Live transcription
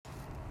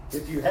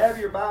If you have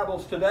your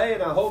Bibles today,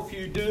 and I hope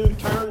you do,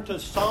 turn to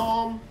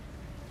Psalm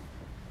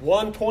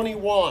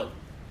 121.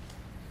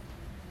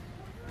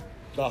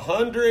 The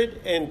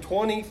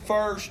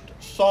 121st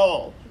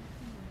Psalm.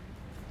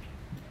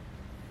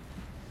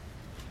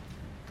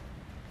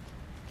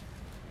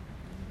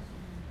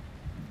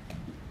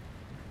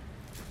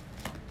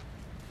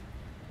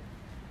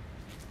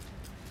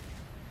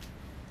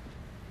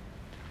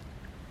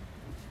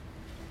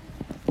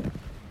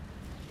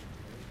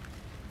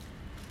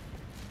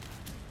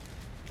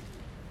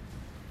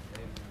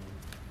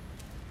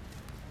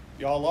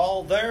 Y'all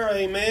all there?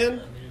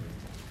 Amen?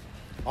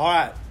 All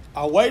right.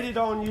 I waited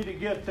on you to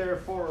get there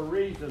for a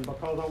reason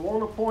because I want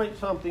to point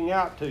something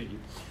out to you.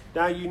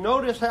 Now, you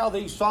notice how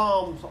these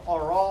Psalms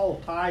are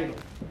all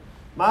titled.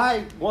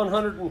 My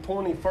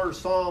 121st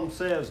Psalm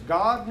says,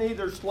 God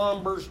neither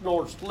slumbers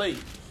nor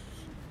sleeps.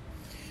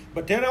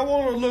 But then I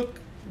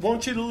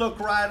want you to look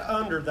right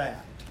under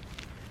that.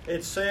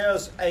 It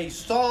says, a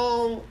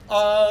song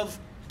of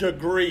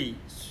degrees.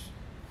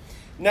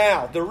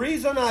 Now, the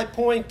reason I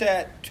point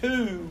that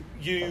to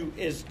you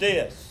is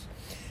this,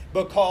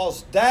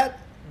 because that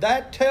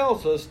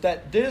tells us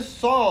that this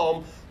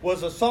psalm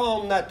was a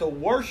psalm that the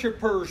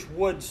worshipers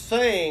would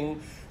sing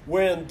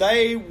when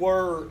they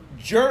were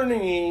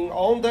journeying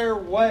on their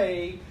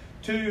way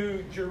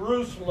to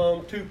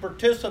Jerusalem to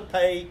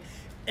participate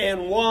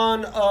in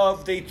one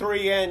of the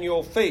three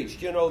annual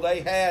feasts. You know, they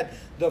had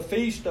the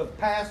Feast of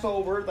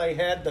Passover, they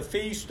had the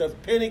Feast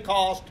of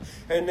Pentecost,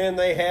 and then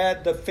they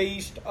had the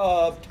Feast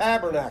of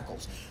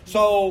Tabernacles.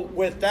 So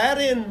with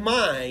that in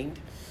mind,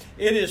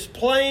 it is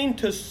plain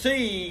to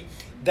see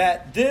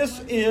that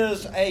this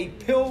is a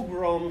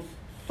pilgrim's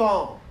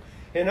song.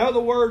 In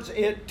other words,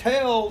 it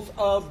tells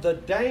of the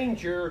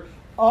danger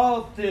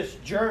of this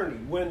journey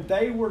when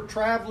they were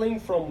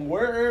traveling from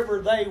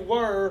wherever they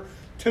were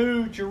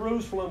to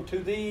Jerusalem to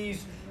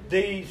these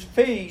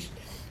feasts,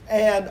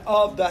 and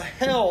of the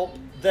help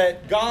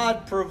that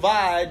God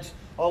provides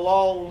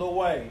along the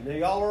way. Now,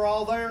 y'all are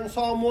all there in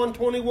Psalm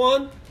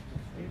 121?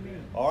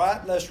 Amen. All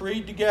right, let's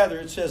read together.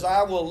 It says,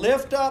 I will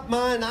lift up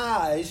mine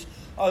eyes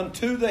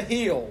unto the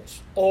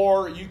hills,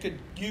 or you could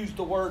use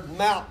the word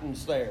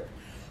mountains there,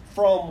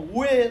 from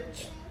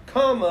which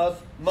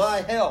cometh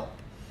my help.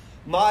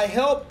 My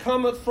help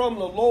cometh from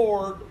the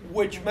Lord,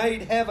 which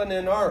made heaven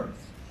and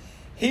earth.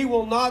 He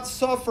will not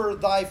suffer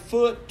thy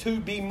foot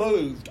to be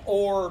moved,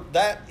 or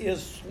that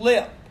is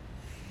slip.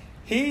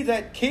 He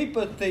that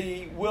keepeth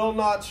thee will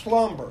not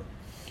slumber.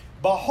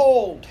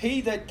 Behold,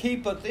 he that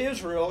keepeth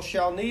Israel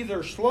shall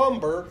neither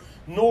slumber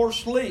nor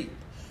sleep.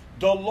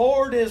 The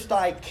Lord is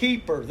thy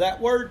keeper.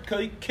 That word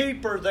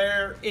keeper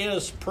there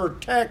is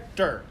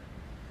protector.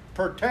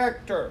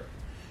 Protector.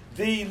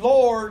 The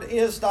Lord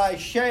is thy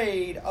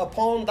shade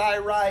upon thy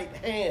right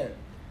hand.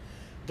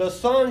 The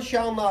sun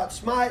shall not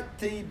smite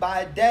thee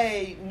by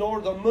day, nor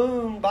the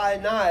moon by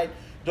night.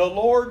 The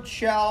Lord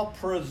shall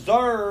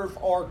preserve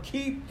or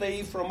keep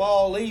thee from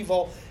all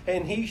evil,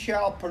 and he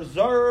shall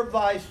preserve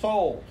thy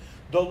soul.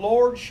 The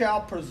Lord shall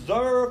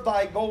preserve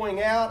thy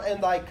going out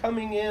and thy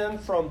coming in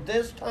from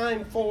this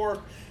time forth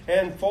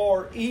and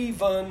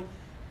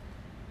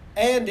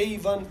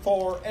even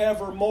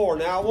forevermore.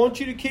 Now, I want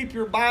you to keep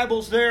your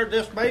Bibles there.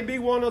 This may be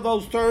one of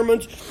those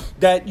sermons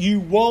that you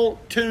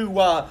want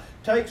to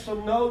take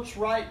some notes,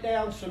 write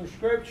down some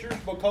scriptures,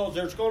 because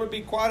there's going to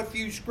be quite a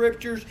few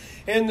scriptures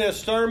in this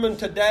sermon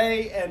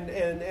today,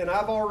 and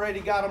I've already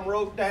got them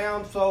wrote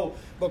down, so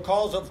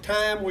because of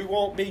time we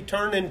won't be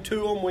turning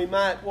to them. We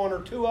might one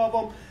or two of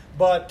them,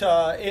 but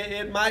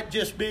it might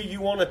just be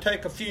you want to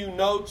take a few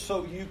notes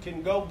so you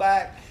can go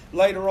back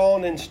later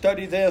on and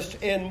study this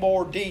in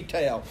more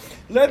detail.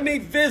 Let me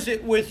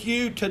visit with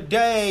you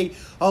today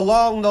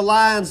along the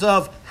lines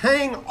of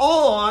hang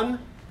on,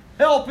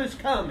 help is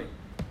coming.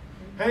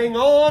 Hang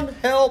on,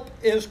 help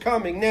is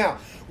coming. Now,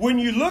 when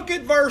you look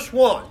at verse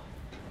 1,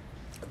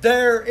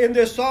 there in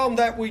this psalm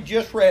that we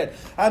just read,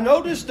 I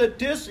notice that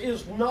this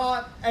is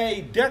not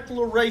a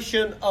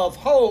declaration of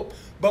hope,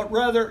 but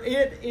rather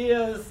it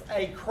is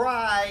a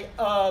cry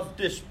of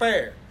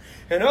despair.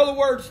 In other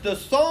words, the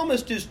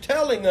psalmist is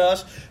telling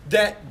us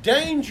that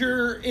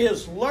danger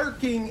is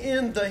lurking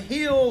in the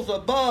hills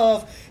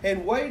above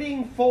and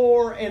waiting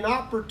for an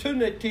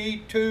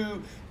opportunity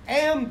to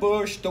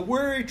ambush the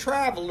weary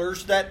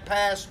travelers that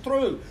pass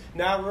through.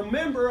 Now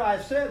remember, I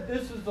said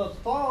this is a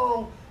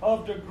song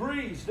of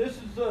degrees. This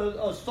is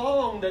a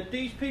song that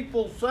these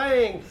people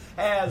sang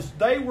as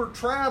they were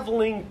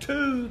traveling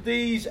to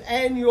these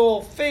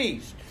annual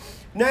feasts.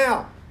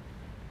 Now,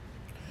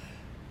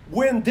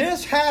 when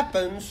this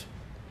happens,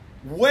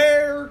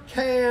 where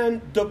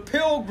can the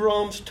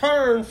pilgrims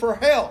turn for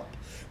help?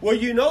 Well,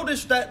 you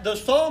notice that the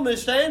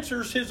psalmist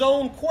answers his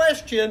own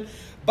question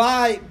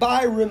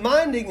by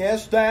reminding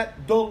us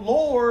that the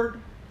Lord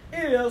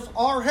is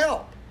our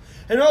help.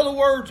 In other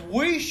words,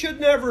 we should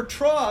never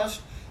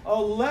trust a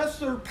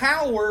lesser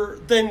power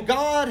than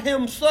God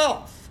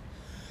himself.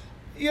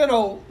 You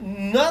know,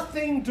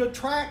 nothing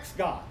detracts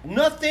God.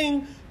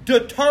 Nothing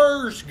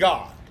deters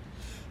God.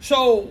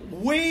 So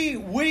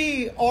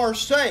we are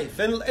safe.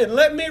 And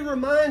let me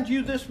remind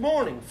you this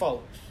morning,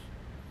 folks,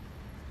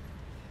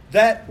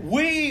 that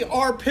we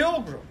are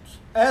pilgrims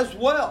as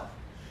well.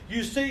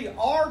 You see,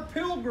 our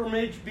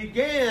pilgrimage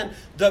began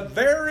the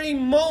very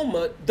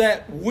moment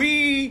that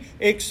we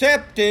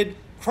accepted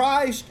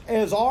Christ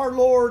as our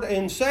Lord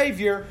and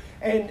Savior,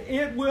 and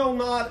it will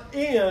not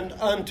end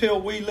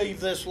until we leave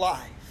this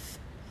life.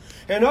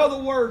 In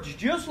other words,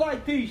 just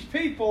like these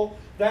people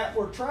that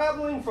were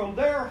traveling from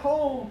their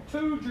home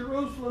to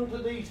Jerusalem to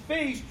these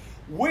feasts,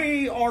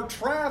 we are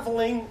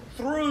traveling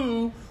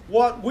through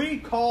what we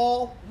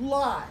call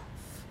life.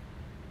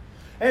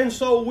 And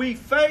so we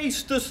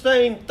face the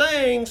same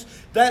things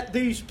that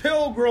these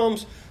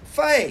pilgrims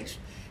face.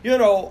 And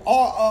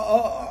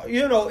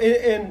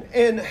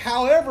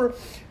however,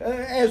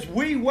 as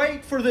we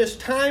wait for this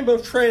time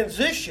of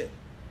transition,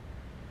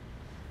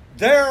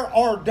 there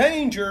are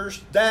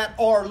dangers that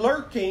are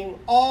lurking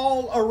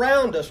all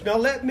around us. Now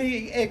let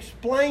me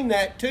explain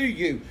that to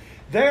you.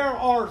 There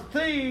are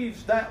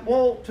thieves that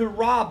want to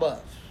rob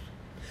us.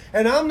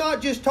 And I'm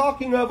not just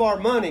talking of our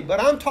money, but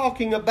I'm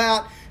talking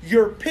about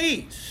your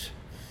peace.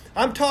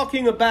 I'm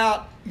talking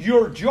about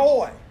your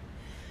joy,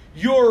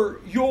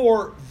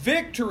 your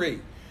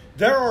victory.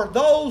 There are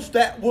those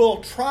that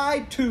will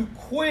try to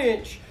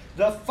quench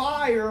the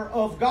fire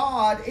of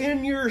God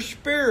in your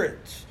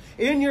spirits,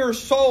 in your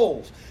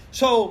souls.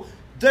 So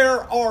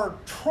there are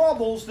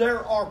troubles,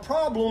 there are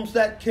problems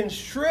that can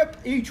strip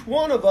each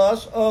one of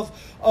us of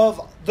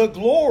the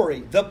glory,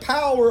 the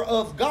power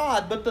of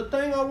God. But the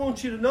thing I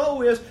want you to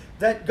know is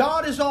that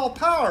God is all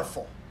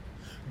powerful.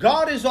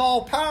 God is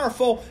all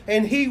powerful,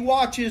 and He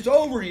watches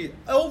over you,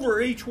 over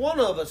each one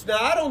of us. Now,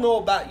 I don't know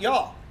about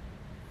y'all,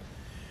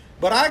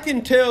 but I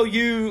can tell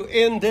you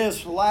in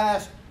this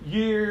last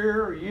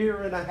year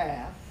and a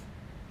half,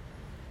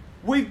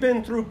 we've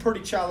been through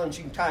pretty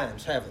challenging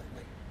times, haven't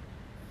we?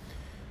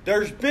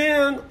 There's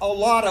been a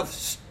lot of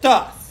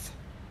stuff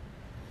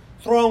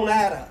thrown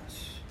at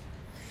us.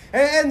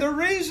 And the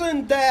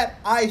reason that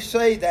I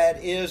say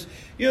that is,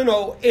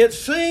 it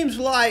seems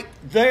like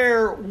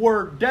there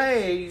were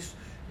days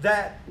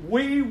that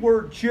we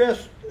were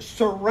just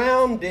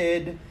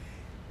surrounded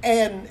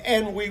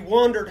and we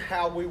wondered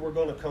how we were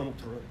going to come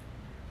through.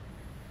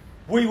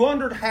 We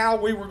wondered how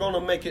we were going to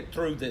make it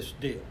through this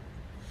deal.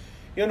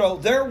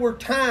 There were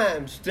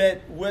times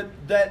that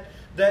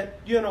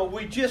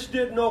we just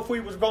didn't know if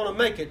we was going to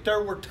make it.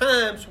 There were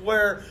times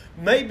where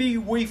maybe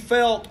we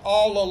felt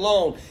all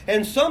alone.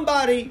 And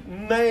somebody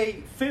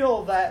may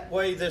feel that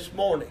way this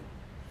morning.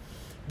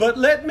 But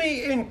let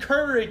me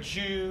encourage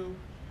you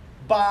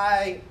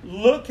by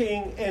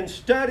looking and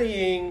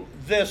studying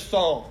this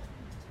psalm.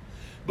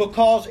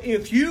 Because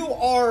if you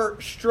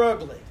are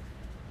struggling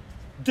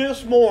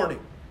this morning,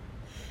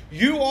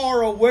 you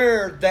are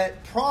aware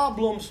that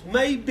problems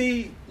may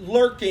be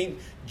lurking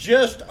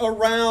just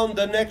around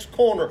the next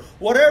corner,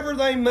 whatever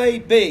they may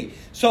be.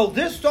 So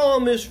this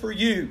psalm is for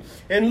you.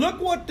 And look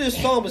what this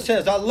psalmist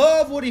says. I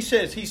love what he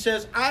says. He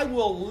says, I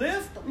will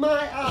lift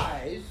my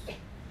eyes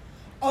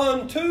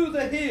unto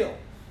the hill.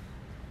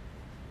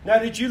 Now,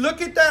 did you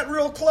look at that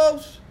real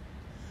close?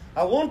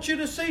 I want you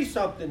to see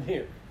something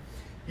here.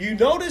 You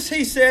notice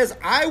he says,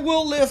 I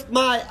will lift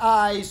my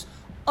eyes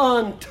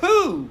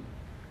unto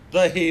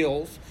the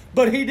hills,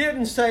 but he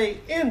didn't say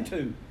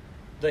into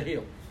the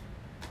hills.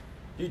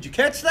 Did you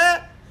catch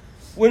that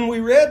when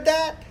we read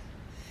that?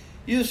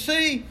 You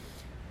see,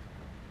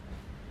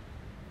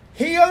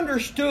 he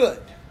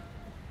understood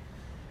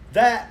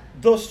that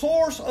the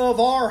source of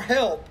our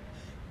help,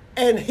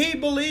 and he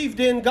believed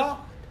in God.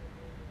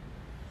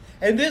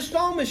 And this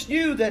psalmist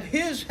knew that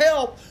his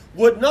help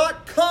would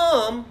not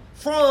come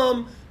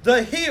from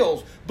the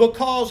hills,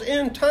 because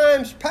in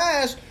times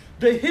past,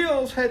 the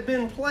hills had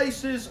been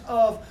places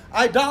of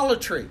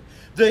idolatry.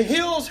 The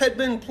hills had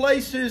been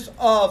places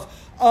of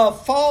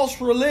false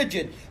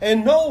religion,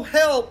 and no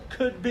help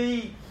could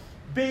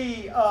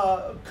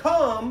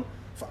come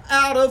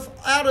out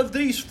of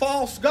these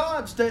false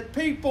gods that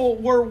people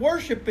were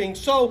worshiping.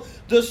 So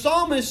the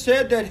psalmist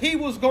said that he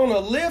was going to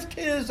lift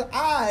his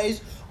eyes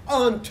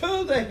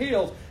unto the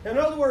hills. In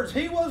other words,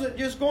 he wasn't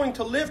just going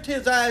to lift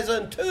his eyes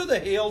unto the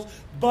hills,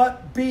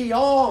 but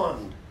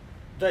beyond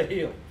the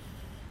hills.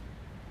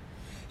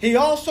 He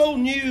also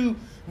knew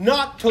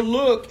not to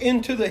look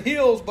into the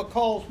hills,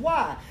 because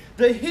why?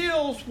 The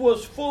hills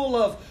was full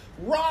of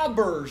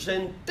robbers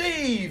and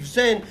thieves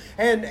and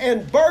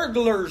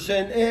burglars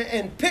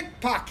and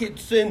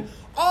pickpockets and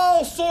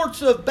all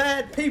sorts of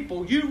bad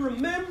people. You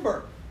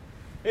remember,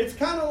 it's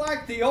kind of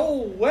like the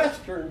old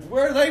westerns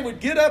where they would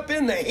get up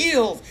in the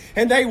hills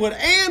and they would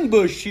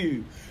ambush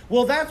you.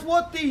 Well, that's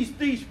what these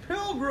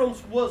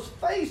pilgrims was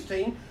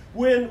facing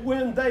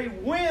when they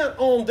went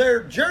on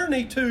their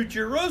journey to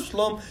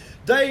Jerusalem.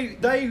 They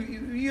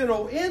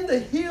in the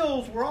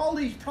hills were all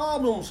these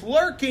problems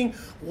lurking,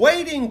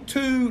 waiting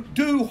to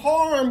do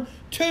harm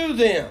to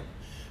them.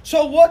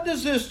 So what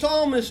does this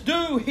psalmist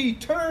do? He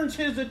turns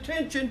his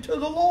attention to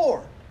the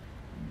Lord.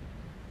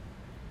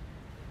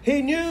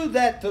 He knew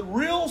that the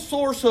real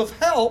source of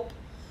help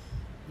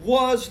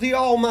was the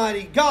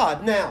Almighty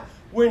God. Now,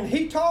 when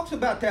he talks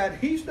about that,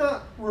 he's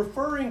not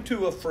referring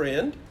to a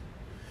friend.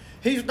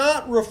 He's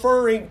not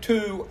referring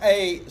to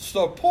a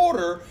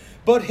supporter,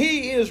 but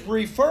he is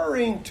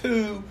referring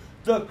to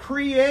the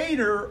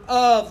creator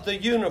of the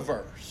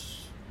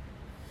universe.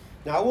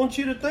 Now, I want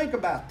you to think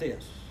about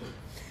this.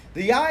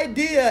 The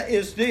idea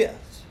is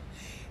this.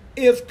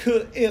 If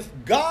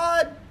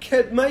God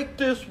could make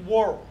this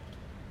world,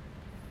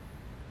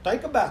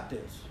 think about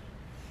this.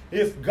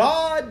 If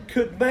God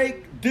could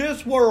make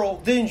this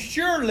world, then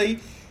surely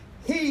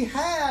he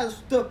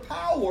has the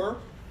power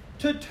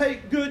to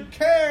take good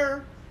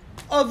care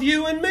of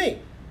you and me.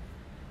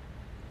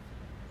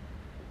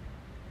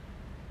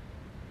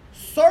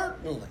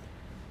 Certainly.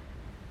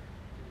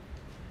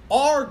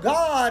 Our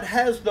God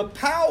has the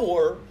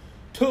power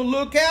to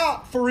look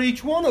out for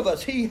each one of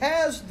us. He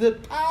has the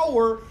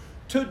power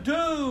to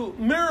do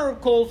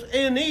miracles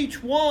in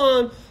each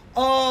one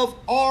of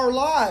our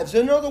lives.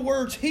 In other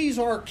words, he's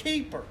our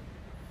keeper.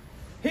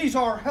 He's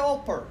our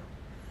helper.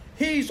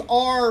 He's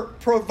our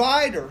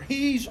provider.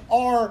 He's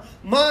our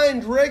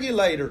mind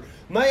regulator.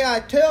 May I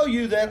tell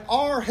you that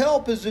our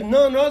help is in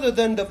none other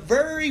than the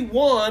very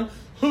one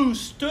who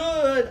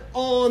stood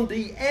on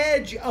the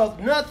edge of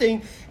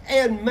nothing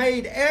and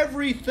made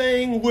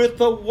everything with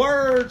the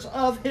words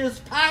of his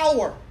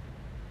power.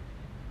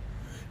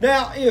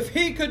 Now, if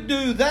he could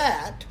do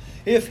that,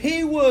 if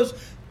he was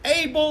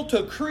able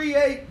to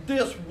create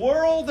this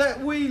world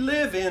that we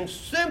live in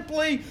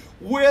simply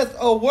with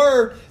a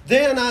word,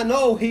 then I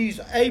know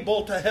he's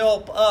able to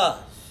help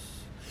us.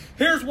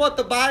 Here's what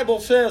the Bible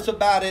says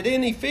about it.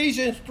 In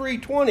Ephesians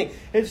 3:20,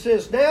 it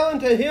says, "Now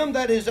unto him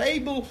that is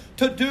able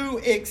to do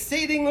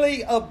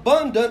exceedingly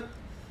abundantly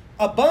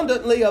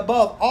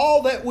above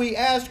all that we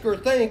ask or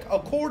think,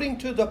 according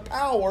to the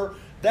power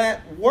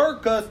that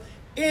worketh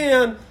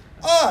in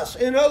us."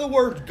 In other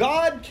words,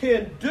 God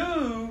can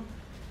do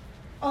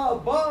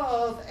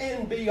above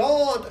and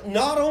beyond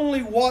not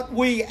only what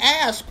we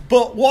ask,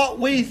 but what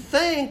we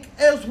think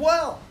as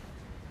well.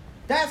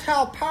 That's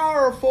how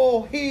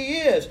powerful he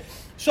is.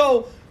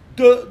 So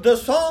the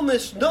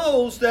psalmist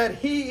knows that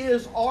he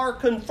is our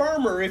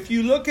confirmer. If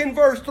you look in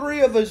verse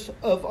 3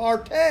 of our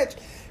text,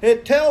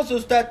 it tells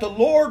us that the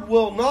Lord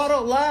will not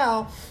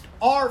allow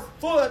our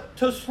foot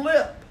to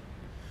slip,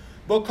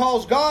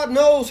 because God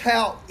knows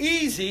how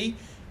easy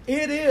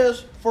it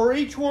is for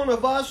each one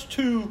of us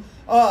to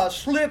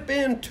slip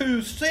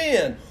into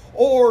sin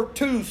or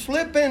to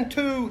slip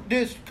into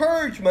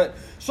discouragement.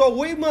 So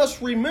we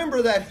must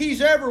remember that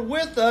he's ever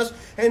with us,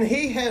 and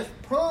he has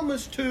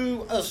promised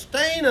to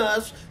sustain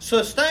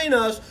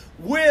us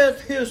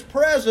with his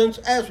presence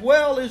as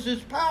well as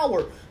his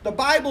power. The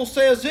Bible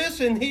says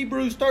this in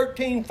Hebrews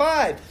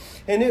 13:5,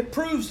 and it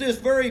proves this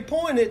very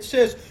point. It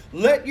says,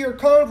 "Let your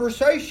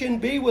conversation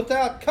be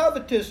without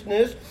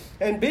covetousness,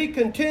 and be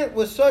content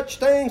with such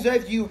things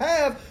as you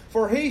have,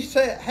 for he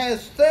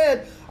has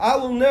said, I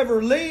will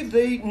never leave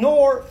thee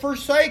nor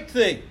forsake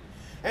thee."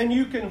 And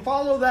you can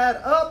follow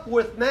that up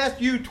with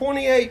Matthew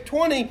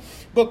 28:20,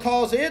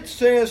 because it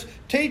says,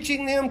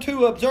 "Teaching them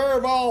to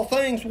observe all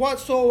things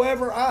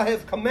whatsoever I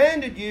have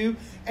commanded you,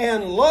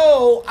 and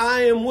lo,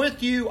 I am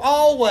with you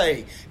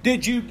always."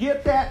 Did you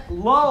get that?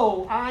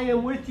 Lo, I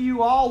am with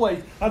you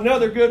always.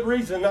 Another good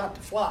reason not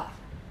to fly.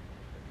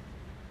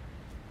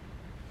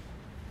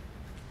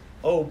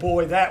 Oh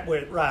boy, that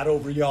went right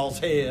over y'all's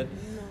head.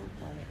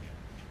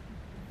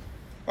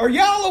 Are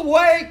y'all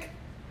awake?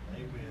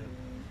 Amen.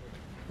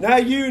 Now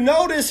you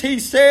notice he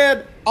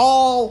said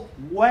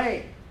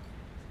always.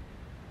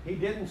 He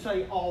didn't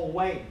say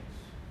always.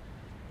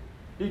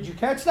 Did you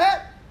catch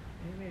that?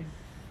 Amen.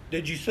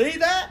 Did you see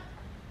that?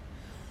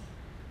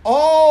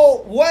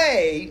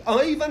 Always,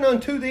 even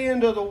unto the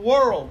end of the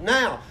world.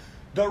 Now,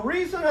 the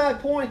reason I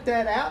point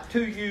that out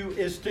to you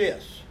is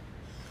this.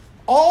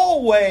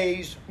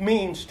 Always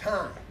means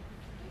time.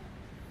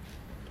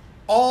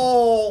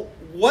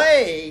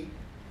 Always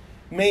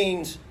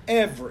means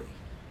every.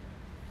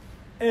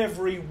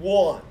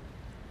 Everyone.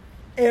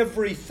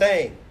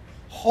 Everything.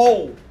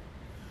 Whole.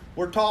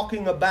 We're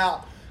talking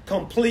about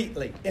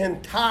completely,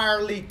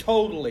 entirely,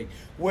 totally,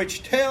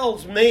 which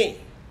tells me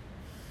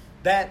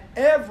that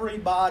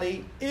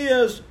everybody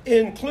is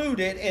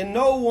included and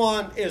no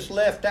one is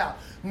left out.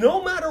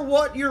 No matter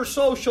what your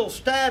social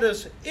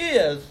status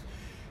is,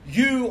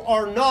 you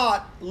are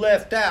not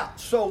left out.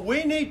 So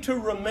we need to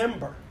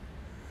remember,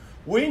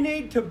 we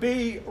need to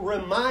be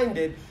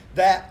reminded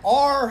that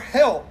our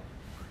help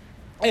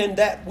and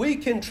that we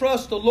can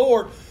trust the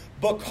Lord,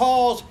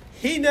 because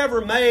he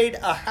never made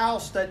a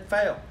house that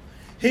fell.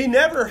 He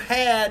never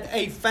had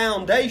a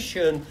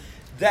foundation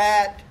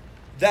that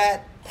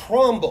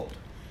crumbled.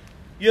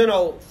 You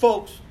know,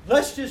 folks,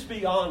 let's just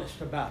be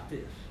honest about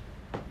this.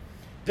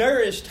 There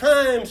is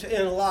times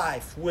in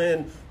life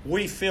when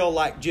we feel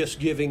like just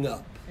giving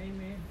up.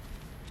 Amen.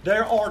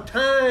 There are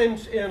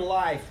times in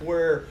life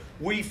where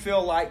we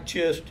feel like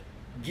just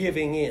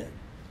giving in.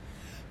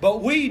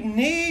 But we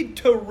need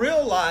to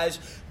realize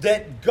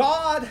that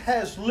God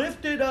has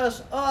lifted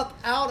us up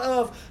out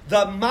of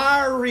the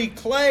miry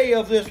clay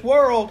of this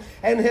world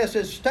and has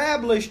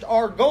established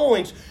our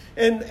goings.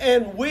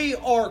 And we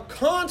are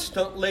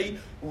constantly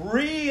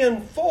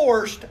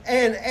reinforced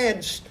and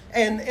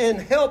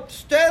held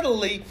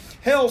steadily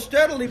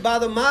by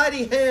the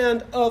mighty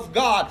hand of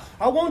God.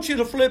 I want you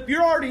to flip.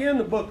 You're already in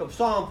the book of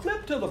Psalm.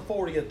 Flip to the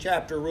 40th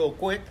chapter real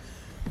quick.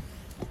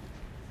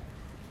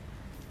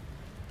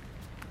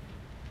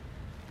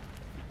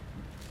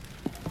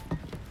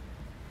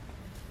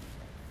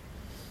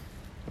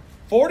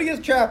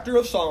 40th chapter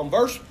of Psalm,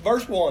 verse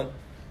 1.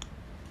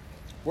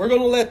 We're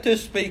going to let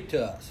this speak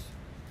to us.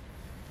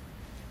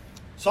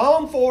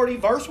 Psalm 40,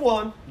 verse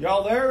 1.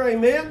 Y'all there?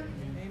 Amen?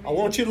 Amen. I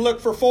want you to look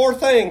for 4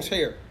 things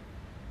here.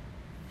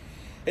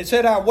 It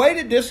said, I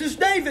waited, this is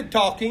David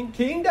talking,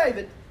 King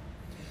David.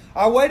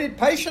 I waited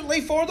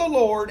patiently for the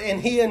Lord,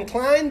 and He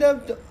inclined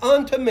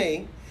unto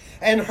me,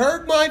 and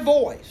heard my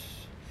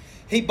voice.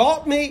 He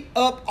brought me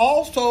up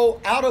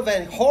also out of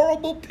a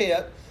horrible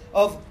pit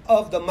of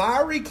the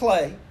miry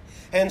clay,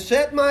 and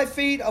set my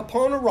feet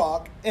upon a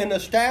rock, and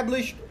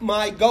established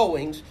my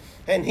goings.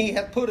 And He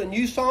hath put a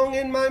new song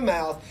in my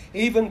mouth,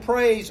 even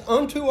praise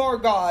unto our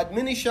God.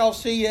 Many shall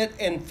see it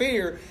and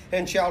fear,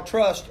 and shall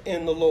trust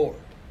in the Lord.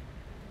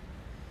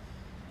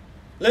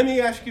 Let me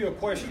ask you a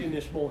question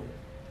this morning.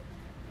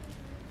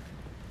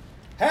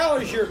 How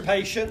is your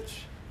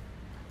patience?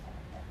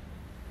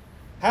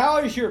 How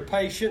is your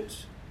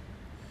patience?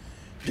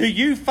 Do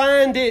you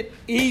find it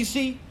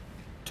easy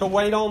to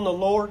wait on the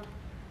Lord?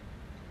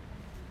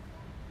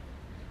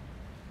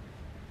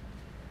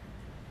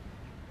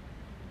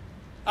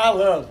 I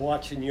love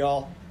watching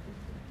y'all.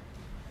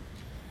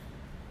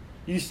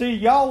 You see,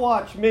 y'all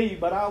watch me,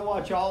 but I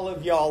watch all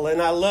of y'all,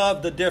 and I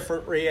love the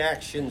different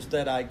reactions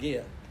that I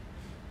get.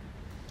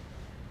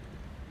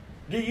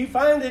 Do you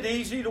find it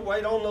easy to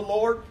wait on the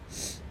Lord?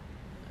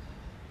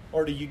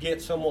 Or do you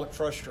get somewhat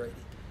frustrated?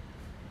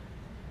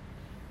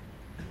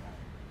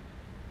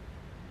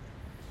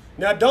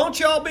 Now, don't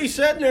y'all be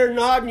sitting there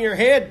nodding your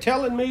head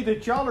telling me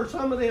that y'all are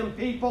some of them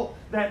people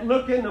that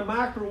look in the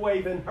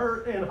microwave and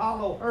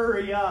holler,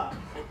 hurry up.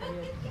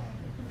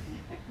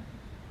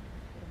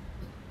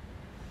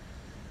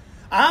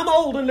 I'm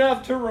old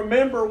enough to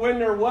remember when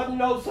there wasn't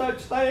no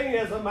such thing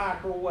as a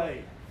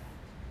microwave.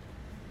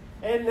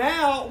 And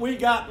now we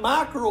got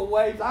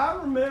microwaves. I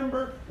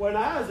remember when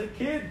I was a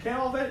kid,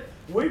 Calvin,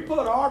 we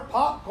put our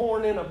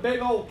popcorn in a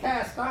big old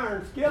cast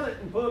iron skillet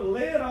and put a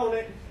lid on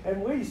it,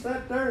 and we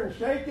sat there and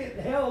shake it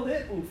and held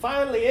it, and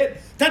finally it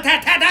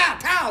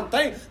ta-ta-ta-ta-ta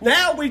thing.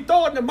 Now we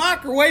throw it in the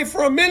microwave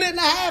for a minute and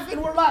a half,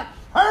 and we're like,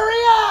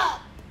 hurry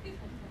up!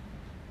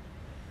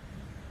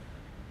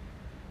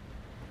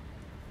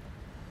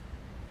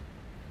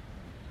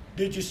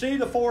 Did you see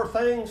the 4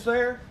 things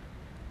there?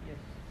 Yes.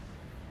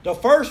 The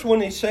first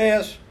one, he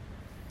says,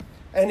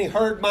 and He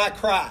heard my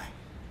cry.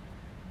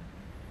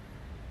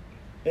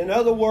 In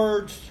other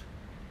words,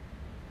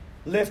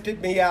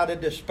 lifted me out of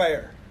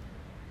despair.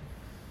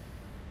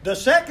 The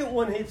second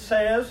one, it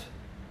says,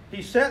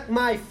 He set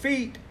my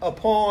feet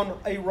upon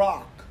a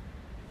rock.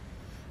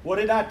 What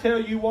did I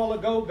tell you a while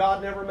ago?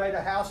 God never made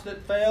a house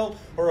that fell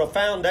or a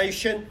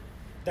foundation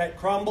that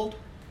crumbled.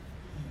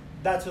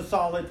 That's a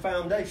solid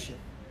foundation.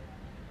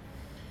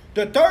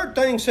 The third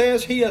thing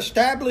says, He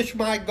established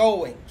my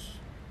goings.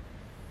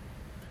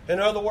 In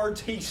other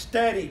words, He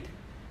steadied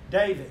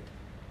David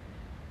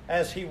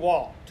as he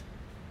walked.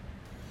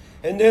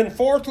 And then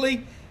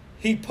fourthly,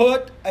 He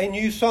put a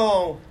new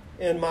song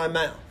in my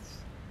mouth.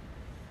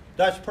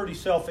 That's pretty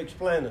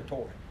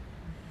self-explanatory.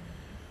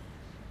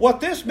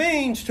 What this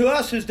means to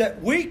us is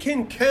that we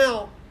can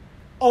count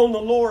on the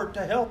Lord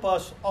to help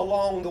us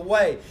along the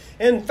way.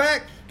 In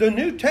fact, the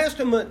New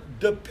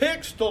Testament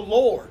depicts the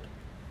Lord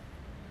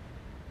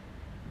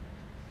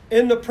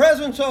in the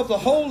presence of the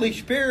Holy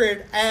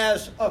Spirit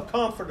as a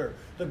comforter.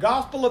 The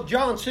Gospel of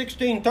John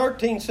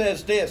 16:13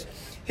 says this: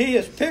 He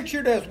is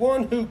pictured as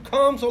one who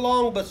comes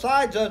along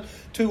beside us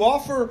to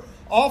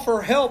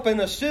offer help and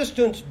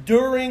assistance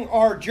during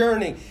our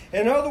journey.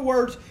 In other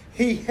words,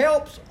 He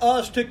helps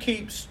us to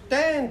keep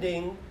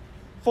standing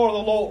for the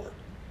Lord.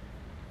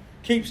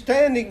 Keep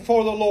standing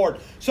for the Lord.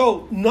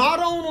 So not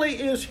only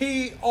is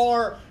He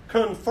our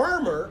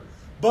confirmer,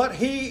 but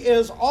He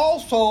is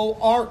also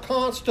our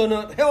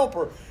constant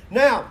helper.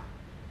 Now,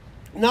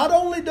 not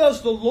only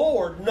does the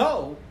Lord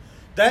know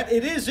that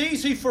it is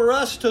easy for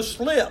us to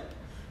slip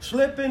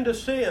into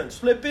sin,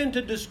 slip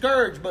into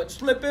discouragement,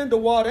 slip into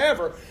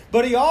whatever,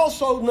 but He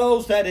also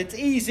knows that it's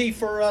easy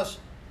for us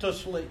to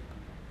sleep.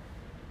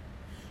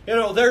 You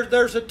know,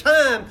 there's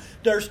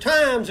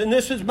times, and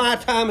this is my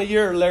time of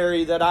year,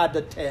 Larry, that I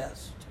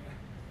detest.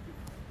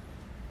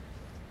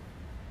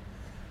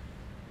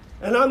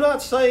 And I'm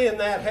not saying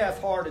that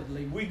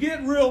half-heartedly. We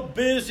get real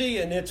busy,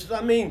 and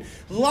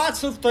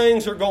lots of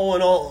things are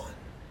going on.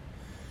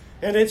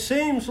 And it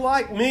seems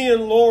like me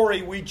and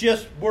Lori,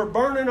 we're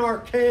burning our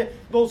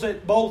candles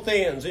at both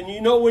ends. And you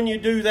know when you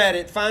do that,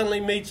 it finally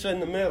meets in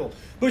the middle.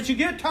 But you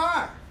get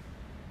tired.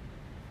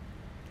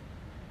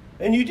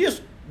 And you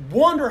just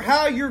wonder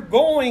how you're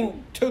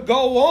going to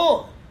go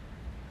on.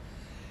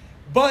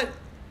 But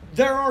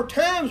there are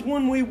times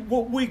when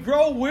we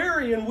grow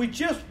weary and we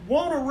just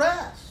want to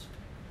rest.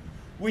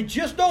 We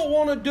just don't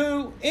want to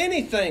do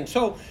anything.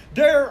 So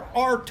there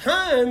are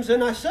times,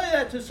 and I say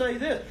that to say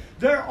this,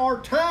 there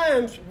are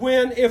times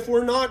when, if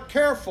we're not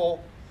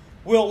careful,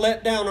 we'll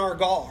let down our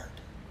guard.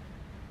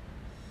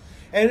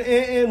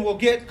 And we'll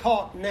get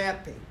caught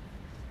napping.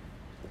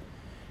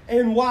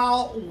 And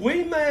while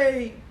we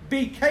may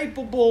be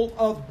capable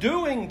of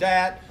doing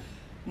that,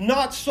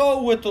 not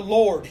so with the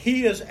Lord.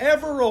 He is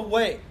ever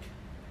awake.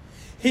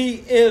 He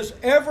is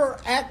ever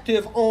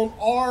active on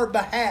our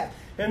behalf.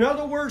 In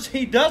other words,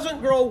 He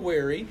doesn't grow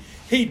weary,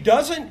 He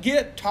doesn't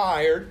get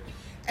tired,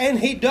 and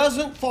He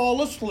doesn't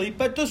fall asleep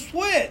at the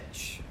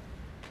switch.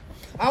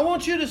 I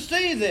want you to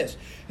see this.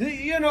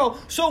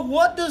 So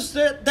what does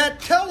that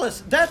tell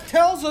us? That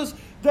tells us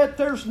that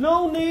there's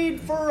no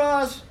need for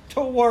us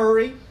to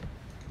worry.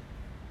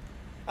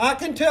 I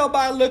can tell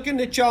by looking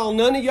at y'all,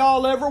 none of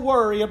y'all ever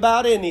worry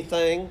about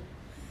anything.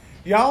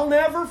 Y'all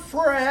never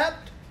fret.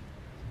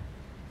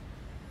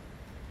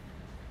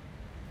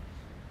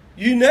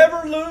 You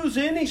never lose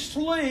any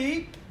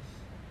sleep.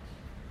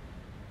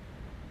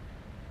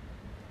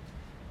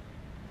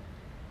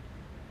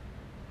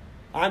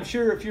 I'm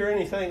sure if you're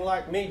anything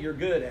like me, you're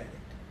good at it.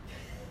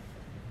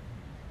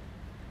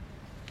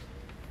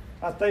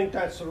 I think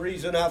that's the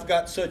reason I've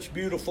got such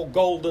beautiful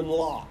golden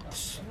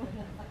locks.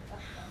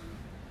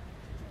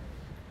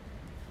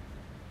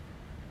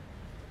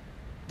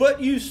 But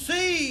you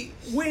see,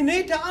 we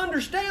need to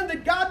understand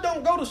that God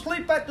don't go to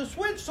sleep at the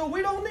switch, so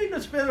we don't need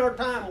to spend our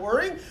time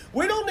worrying.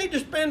 We don't need to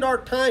spend our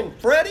time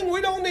fretting.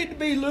 We don't need to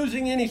be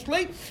losing any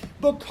sleep,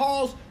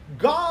 because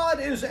God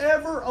is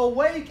ever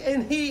awake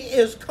and He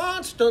is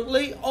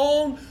constantly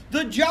on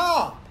the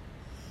job.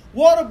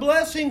 What a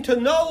blessing to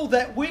know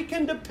that we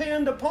can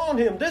depend upon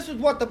Him. This is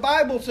what the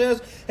Bible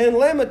says in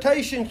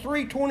Lamentations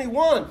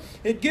 3:21.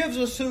 It gives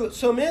us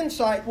some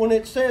insight when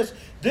it says,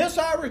 "This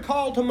I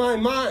recall to my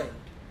mind.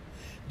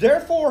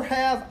 Therefore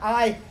have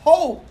I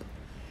hope.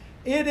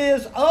 It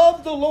is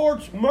of the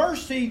Lord's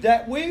mercy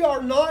that we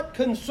are not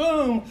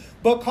consumed,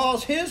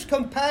 because His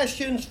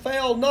compassions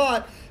fail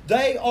not.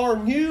 They are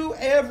new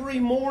every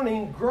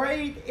morning.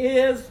 Great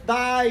is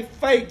thy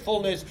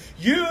faithfulness."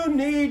 You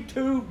need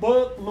to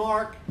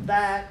bookmark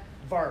that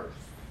verse.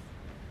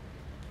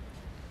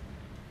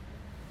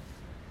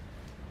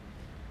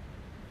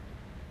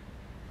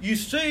 You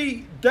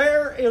see,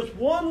 there is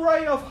one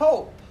ray of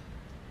hope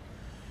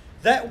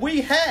that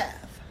we have.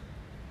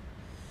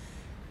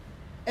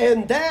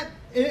 And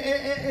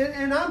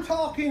I'm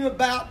talking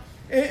about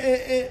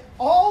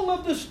all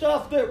of the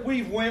stuff that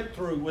we've went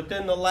through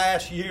within the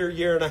last year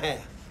and a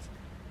half.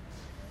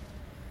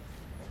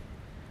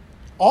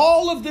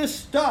 All of this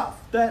stuff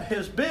that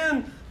has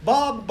been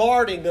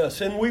bombarding us,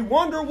 and we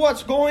wonder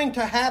what's going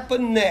to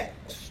happen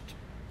next.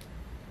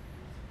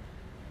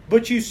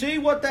 But you see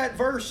what that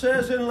verse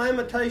says in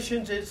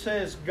Lamentations? It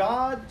says,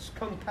 God's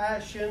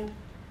compassion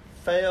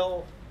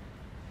fail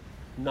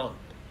not.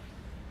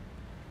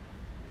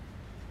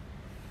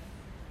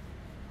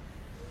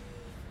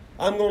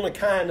 I'm going to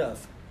kind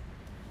of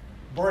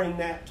bring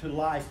that to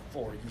life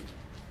for you.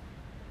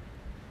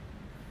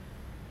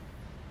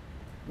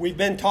 We've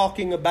been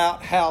talking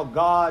about how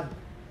God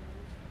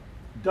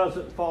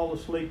doesn't fall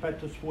asleep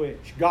at the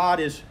switch. God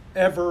is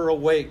ever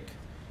awake.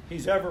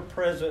 He's ever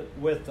present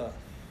with us.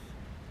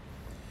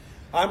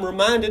 I'm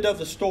reminded of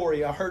a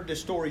story. I heard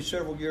this story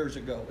several years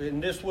ago.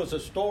 And this was a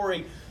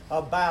story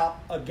about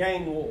a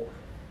gang war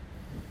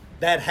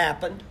that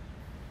happened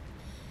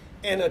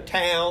in a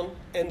town,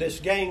 and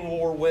this gang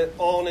war went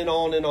on and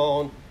on and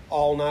on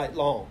all night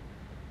long.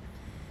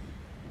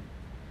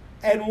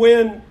 And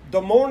when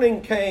the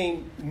morning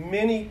came,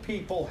 many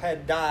people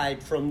had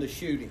died from the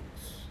shootings.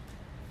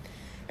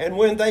 And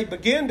when they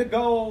began to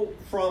go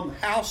from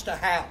house to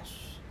house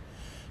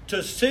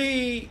to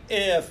see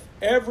if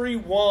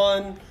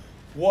everyone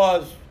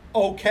was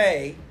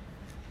okay,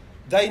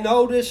 they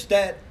noticed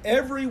that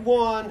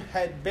everyone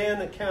had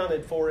been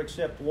accounted for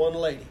except one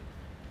lady.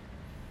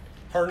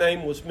 Her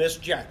name was Miss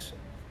Jackson.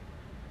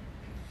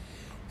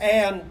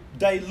 And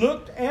they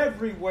looked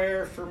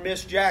everywhere for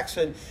Miss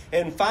Jackson.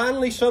 And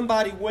finally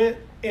somebody went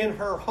in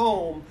her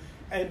home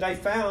and they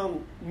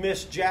found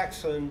Miss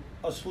Jackson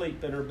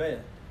asleep in her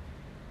bed.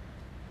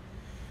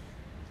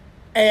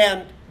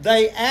 And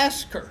they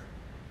asked her,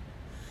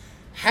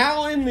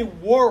 "How in the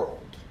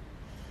world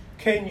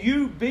can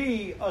you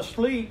be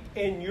asleep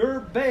in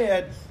your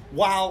bed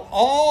while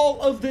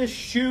all of this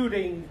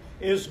shooting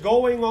is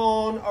going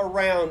on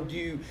around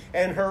you?"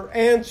 And her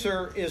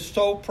answer is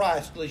so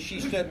priceless. She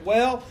said,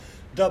 "Well,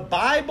 the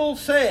Bible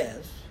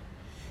says,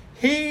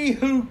 he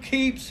who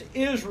keeps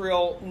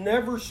Israel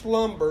never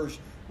slumbers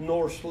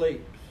nor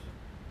sleeps.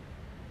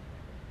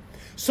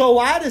 So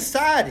I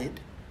decided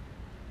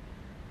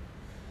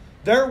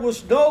there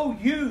was no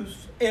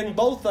use in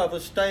both of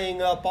us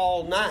staying up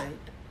all night.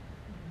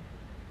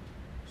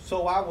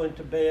 So I went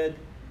to bed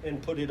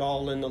and put it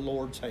all in the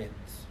Lord's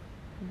hands."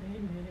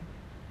 Amen.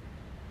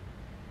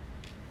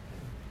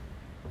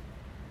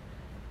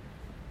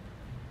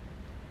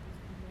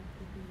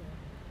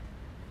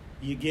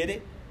 You get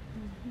it?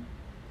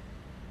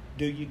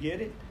 Do you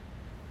get it?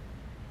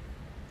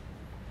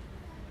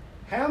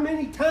 How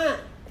many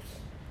times?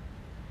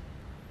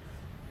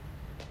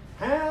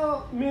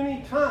 How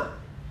many times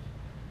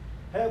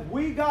have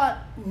we got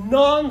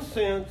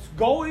nonsense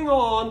going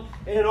on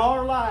in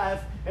our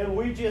life and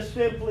we just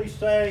simply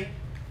say,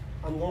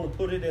 I'm going to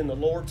put it in the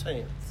Lord's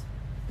hands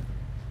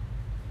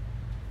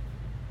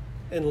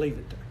and leave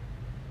it there?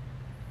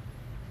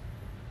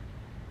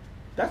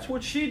 That's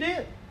what she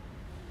did.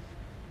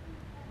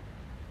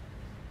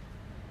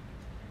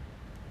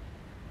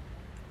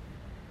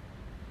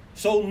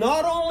 So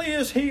not only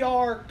is He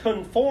our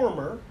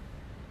confirmer,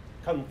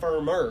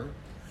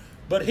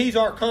 but He's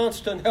our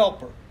constant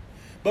helper.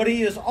 But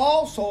He is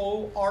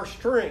also our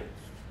strength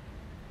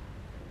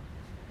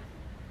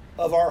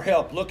of our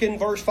help. Look in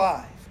verse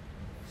 5.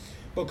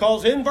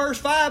 Because in verse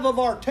 5 of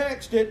our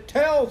text, it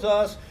tells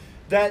us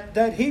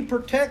that He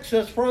protects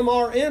us from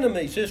our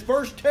enemies. This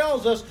verse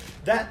tells us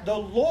that the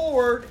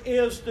Lord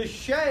is the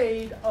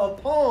shade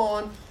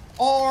upon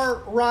our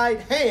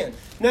right hand.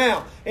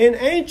 Now, in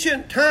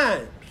ancient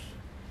times,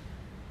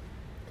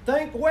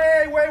 think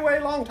way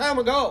long time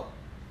ago.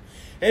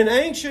 In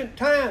ancient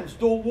times,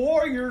 the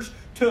warriors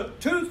took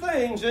two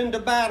things into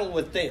battle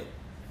with them.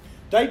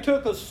 They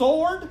took a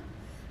sword,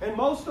 and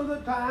most of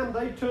the time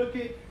they took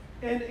it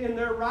in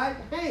their right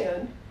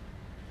hand,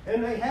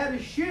 and they had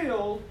a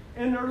shield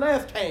in their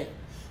left hand.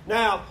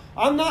 Now,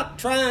 I'm not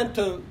trying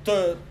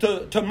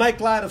to make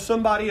light of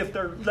somebody if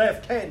they're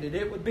left-handed.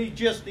 It would be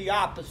just the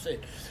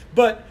opposite.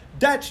 But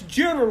that's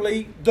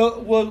generally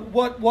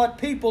what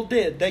people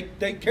did.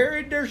 They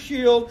carried their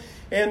shield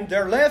in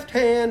their left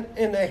hand,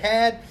 and they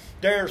had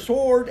their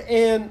sword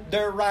in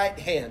their right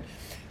hand.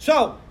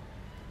 So,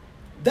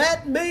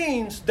 that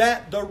means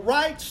that the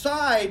right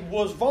side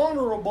was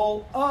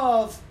vulnerable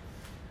of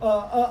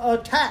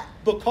attack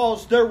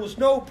because there was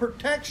no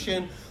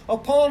protection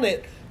upon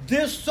it.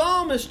 This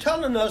psalm is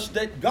telling us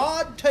that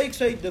God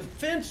takes a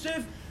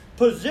defensive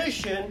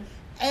position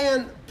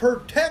and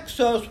protects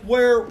us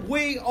where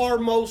we are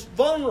most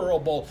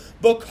vulnerable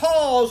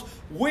because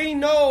we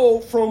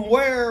know from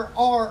where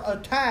our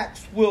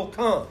attacks will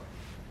come.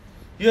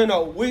 You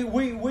know, we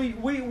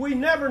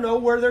never know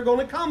where they're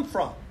going to come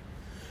from.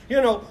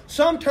 You know,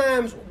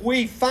 sometimes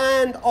we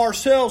find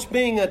ourselves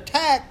being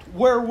attacked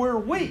where we're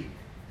weak.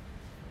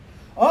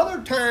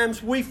 Other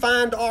times we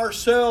find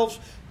ourselves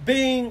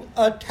being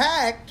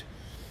attacked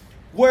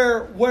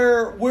where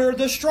we're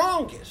the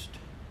strongest.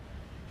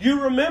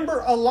 You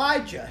remember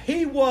Elijah.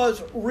 He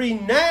was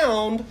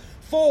renowned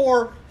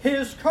for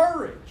his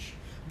courage.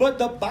 But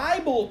the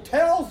Bible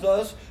tells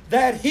us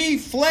that he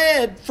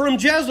fled from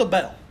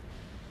Jezebel.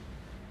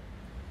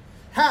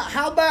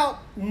 How about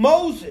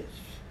Moses?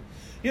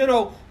 You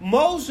know,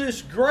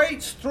 Moses'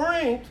 great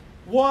strength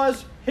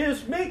was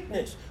his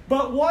meekness.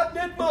 But what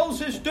did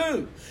Moses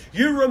do?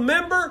 You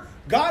remember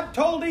God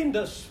told him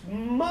to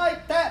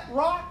smite that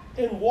rock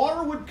and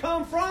water would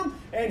come from,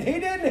 and he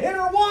didn't hit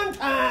her one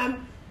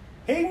time.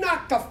 He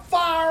knocked the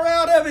fire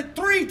out of it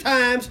 3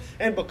 times,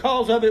 and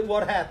because of it,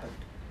 what happened?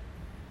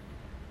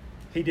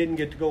 He didn't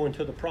get to go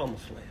into the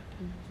promised land.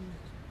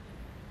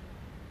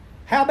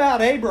 How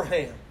about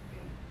Abraham?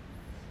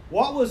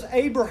 What was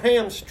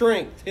Abraham's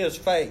strength? His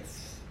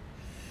faith.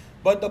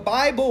 But the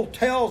Bible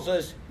tells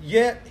us,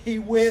 yet he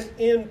went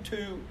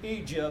into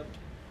Egypt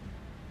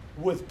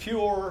with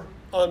pure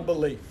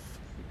unbelief.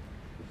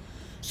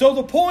 So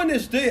the point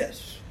is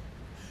this.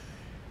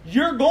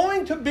 You're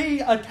going to be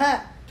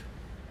attacked.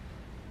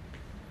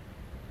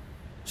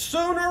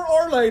 Sooner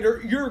or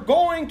later, you're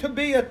going to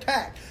be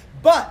attacked.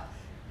 But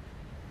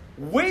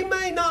we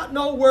may not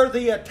know where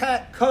the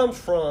attack comes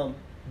from,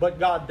 but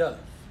God does.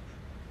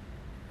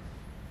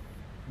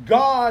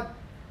 God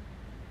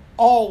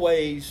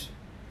always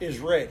is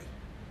ready.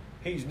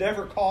 He's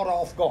never caught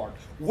off guard.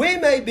 We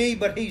may be,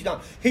 but He's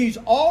not. He's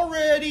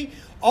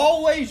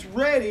always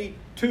ready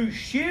to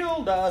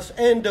shield us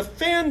and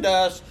defend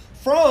us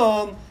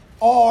from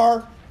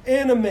our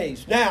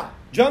enemies. Now,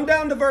 jump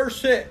down to verse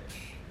 6.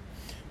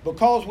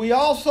 Because we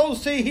also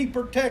see He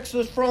protects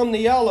us from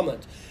the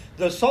elements.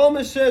 The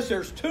psalmist says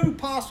there's 2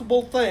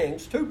 possible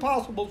things, 2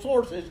 possible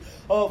sources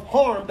of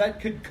harm that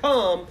could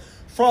come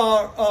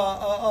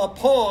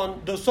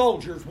upon the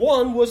soldiers.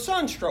 One was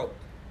sunstroke.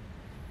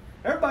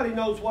 Everybody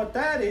knows what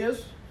that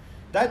is.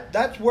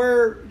 That's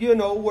where,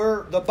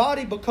 where the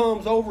body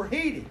becomes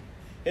overheated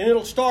and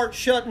it'll start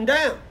shutting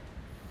down.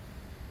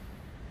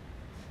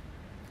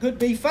 Could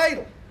be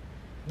fatal.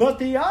 But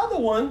the other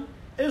one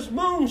is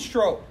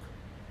moonstroke.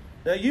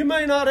 Now, you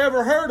may not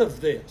ever heard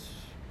of this,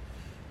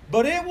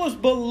 but it was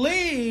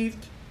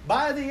believed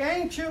by the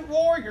ancient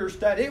warriors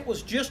that it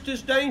was just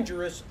as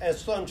dangerous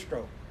as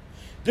sunstroke.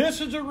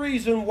 This is the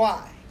reason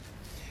why.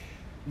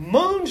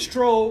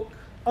 Moonstroke,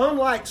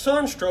 unlike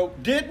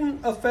sunstroke,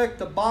 didn't affect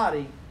the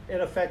body, it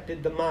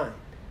affected the mind.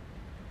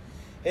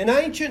 In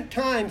ancient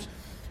times,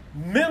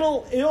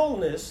 mental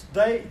illness,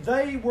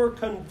 they were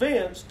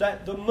convinced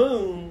that the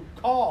moon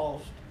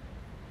caused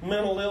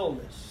mental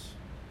illness.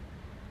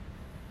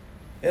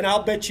 And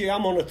I'll bet you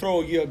I'm going to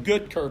throw you a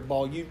good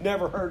curveball. You've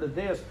never heard of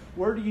this.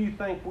 Where do you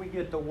think we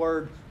get the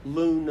word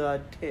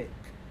lunatic?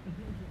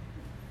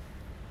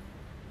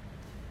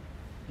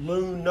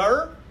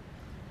 Lunar,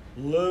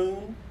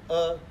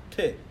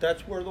 lunatic.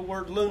 That's where the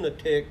word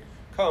lunatic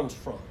comes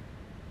from.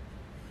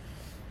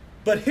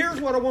 But here's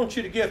what I want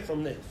you to get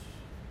from this.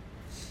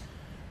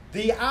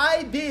 The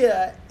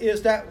idea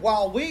is that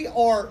while we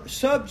are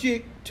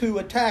subject to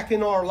attack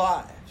in our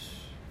lives,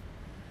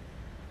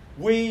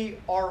 we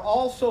are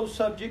also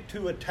subject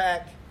to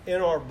attack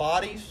in our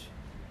bodies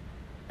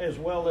as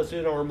well as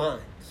in our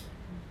minds.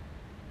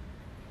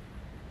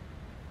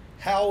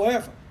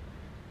 However,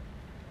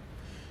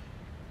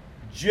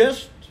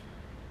 just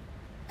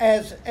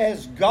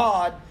as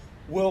God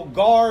will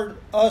guard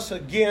us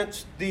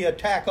against the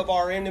attack of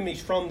our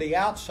enemies from the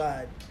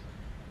outside,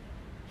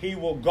 He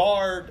will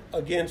guard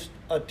against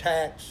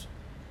attacks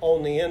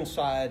on the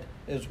inside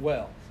as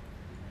well.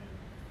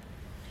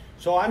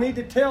 So I need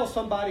to tell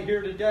somebody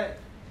here today,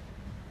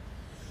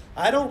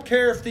 I don't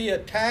care if the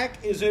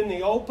attack is in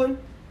the open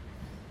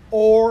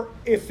or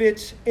if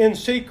it's in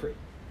secret.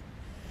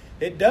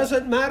 It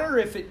doesn't matter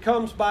if it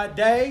comes by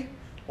day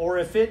or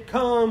if it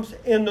comes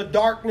in the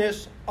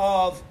darkness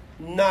of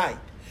night.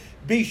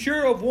 Be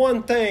sure of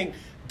one thing,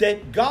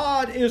 that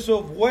God is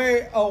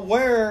aware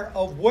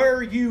of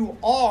where you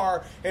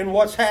are and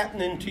what's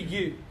happening to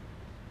you.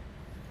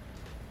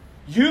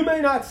 You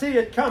may not see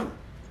it coming,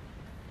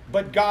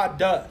 but God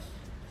does.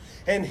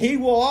 And He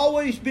will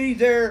always be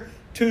there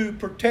to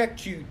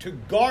protect you, to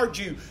guard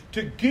you,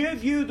 to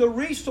give you the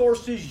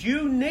resources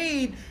you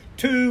need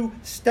to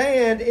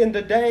stand in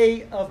the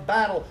day of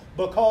battle.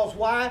 Because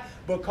why?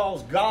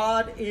 Because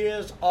God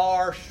is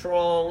our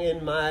strong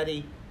and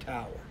mighty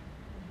tower.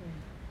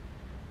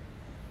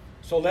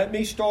 So let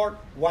me start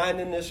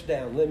winding this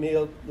down.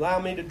 Allow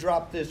me to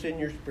drop this in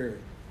your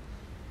spirit.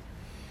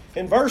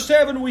 In verse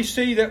 7 we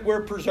see that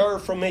we're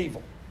preserved from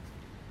evil.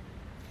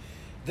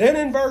 Then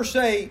in verse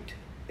 8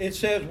 it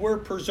says we're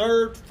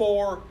preserved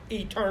for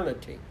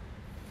eternity.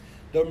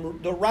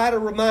 The writer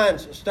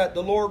reminds us that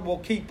the Lord will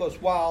keep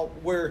us while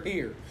we're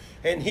here.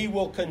 And He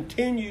will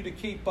continue to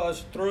keep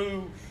us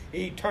through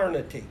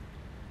eternity.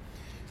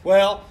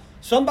 Well,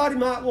 somebody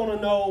might want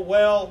to know,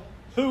 well,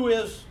 who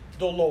is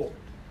the Lord?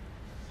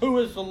 Who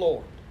is the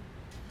Lord?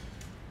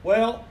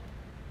 Well,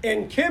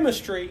 in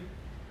chemistry,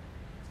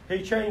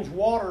 He changed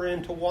water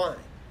into wine.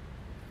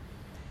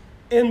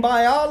 In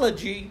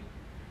biology,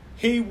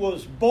 He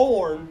was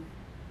born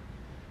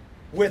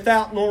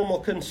without normal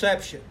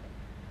conception.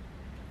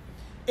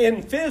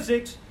 In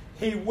physics,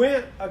 He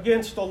went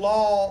against the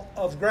law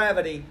of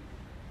gravity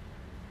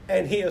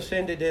and He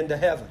ascended into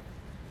heaven.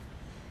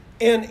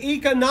 In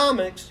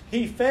economics,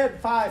 He fed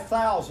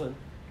 5,000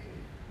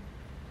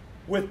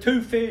 with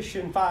 2 fish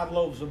and 5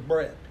 loaves of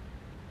bread.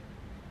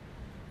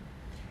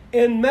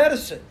 In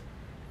medicine,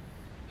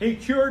 He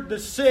cured the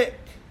sick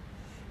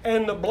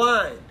and the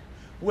blind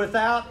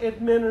without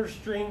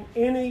administering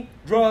any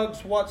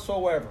drugs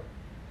whatsoever.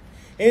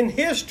 In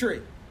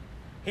history,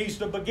 He's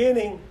the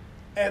beginning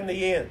and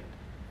the end.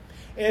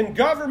 In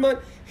government,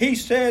 He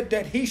said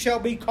that He shall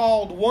be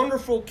called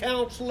Wonderful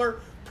Counselor,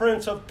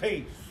 Prince of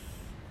Peace.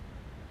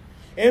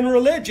 In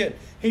religion,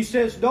 He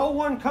says no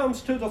one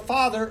comes to the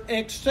Father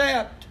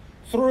except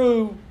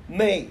through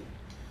me.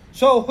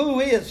 So who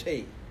is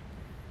He?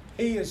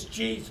 He is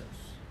Jesus.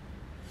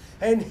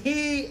 And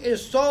He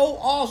is so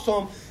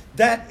awesome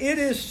that it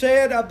is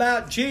said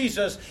about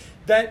Jesus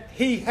that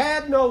He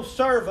had no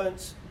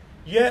servants,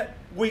 yet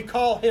we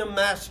call Him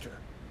Master.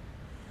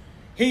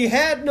 He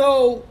had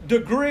no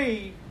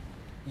degree,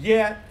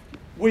 yet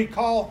we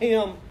call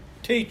Him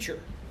Teacher.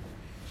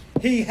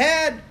 He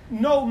had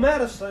no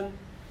medicine,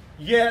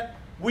 yet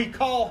we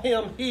call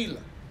Him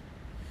Healer.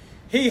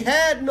 He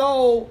had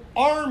no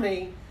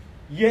army,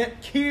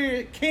 yet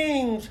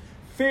kings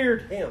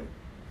feared Him.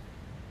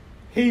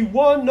 He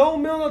won no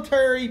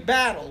military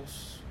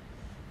battles,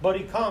 but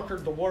He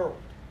conquered the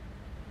world.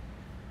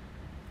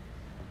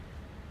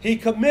 He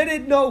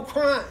committed no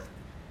crime,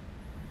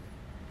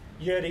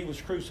 yet He was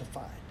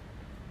crucified.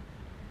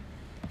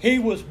 He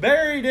was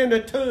buried in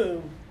a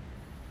tomb,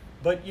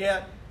 but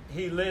yet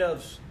He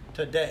lives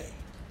today.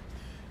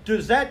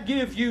 Does that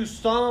give you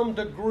some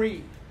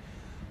degree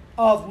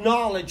of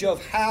knowledge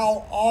of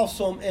how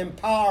awesome and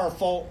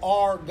powerful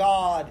our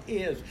God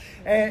is?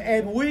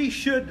 And we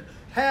should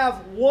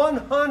have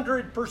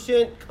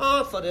 100%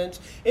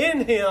 confidence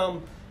in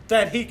Him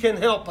that He can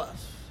help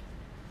us,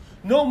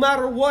 no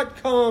matter what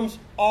comes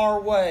our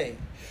way.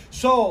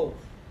 So,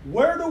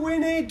 where do we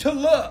need to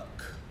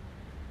look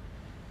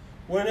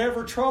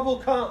whenever trouble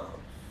comes?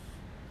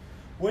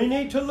 We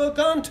need to look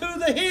unto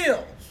the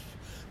hills,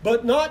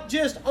 but not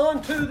just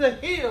unto the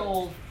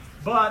hills,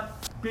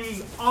 but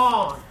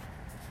beyond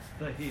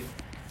the hills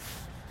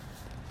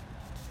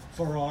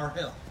for our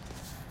help.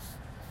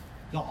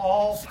 The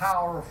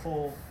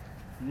all-powerful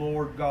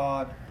Lord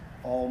God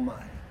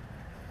Almighty.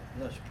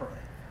 Let's pray.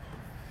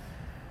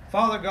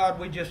 Father God,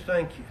 we just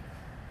thank You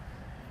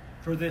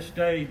for this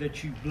day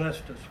that You've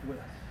blessed us with.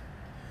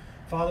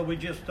 Father, we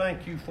just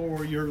thank you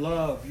for your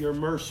love, your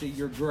mercy,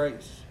 your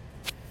grace.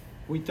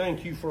 We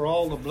thank you for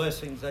all the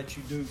blessings that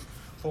you do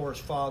for us,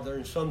 Father.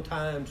 And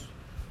sometimes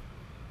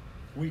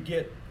we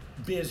get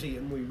busy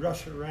and we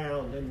rush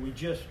around and we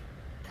just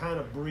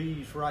kind of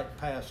breeze right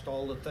past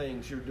all the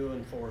things you're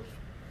doing for us.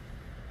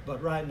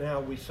 But right now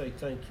we say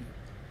thank you.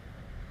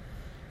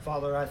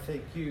 Father, I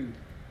thank you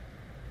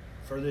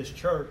for this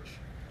church.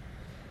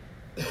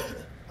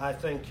 I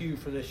thank you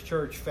for this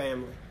church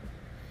family.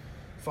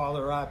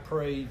 Father, I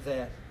pray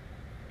that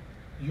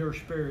your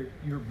Spirit,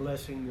 your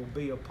blessing will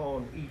be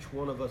upon each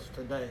one of us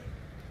today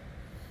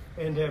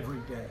and every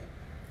day.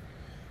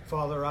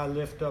 Father, I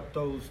lift up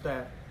those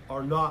that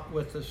are not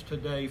with us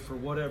today for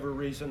whatever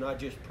reason. I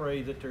just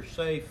pray that they're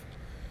safe,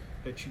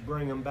 that you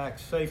bring them back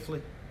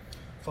safely.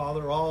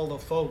 Father, all the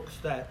folks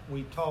that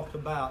we talked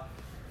about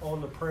on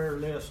the prayer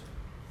list,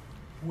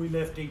 we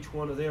lift each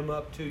one of them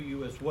up to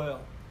you as well.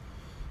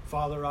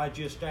 Father, I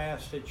just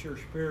ask that your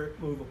Spirit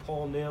move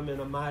upon them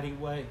in a mighty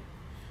way,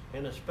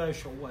 in a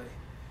special way,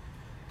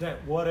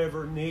 that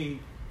whatever need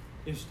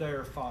is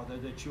there, Father,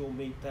 that you'll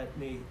meet that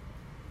need.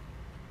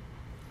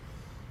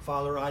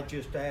 Father, I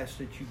just ask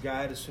that you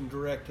guide us and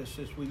direct us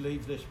as we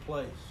leave this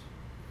place,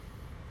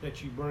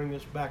 that you bring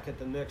us back at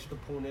the next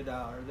appointed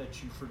hour,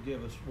 that you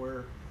forgive us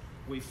where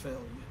we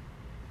fail you.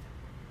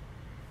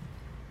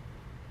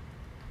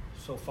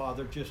 So,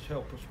 Father, just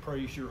help us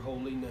praise your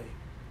holy name.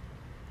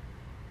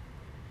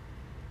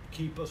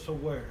 Keep us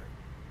aware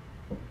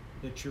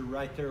that you're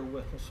right there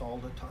with us all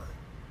the time,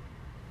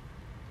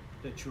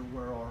 that you're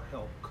where our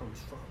help comes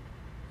from.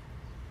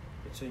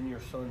 It's in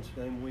your Son's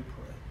name we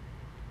pray.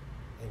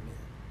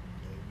 Amen.